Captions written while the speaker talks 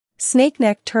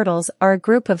Snake-necked turtles are a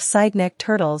group of side-necked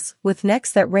turtles with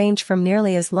necks that range from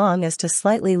nearly as long as to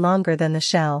slightly longer than the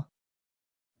shell.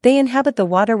 They inhabit the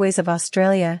waterways of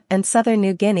Australia and southern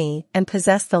New Guinea and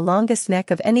possess the longest neck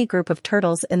of any group of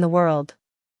turtles in the world.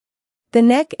 The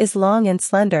neck is long and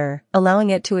slender,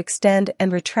 allowing it to extend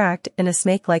and retract in a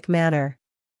snake-like manner.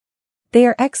 They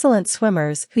are excellent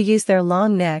swimmers who use their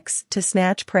long necks to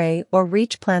snatch prey or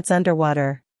reach plants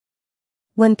underwater.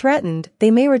 When threatened, they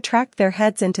may retract their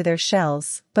heads into their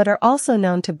shells, but are also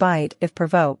known to bite if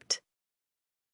provoked.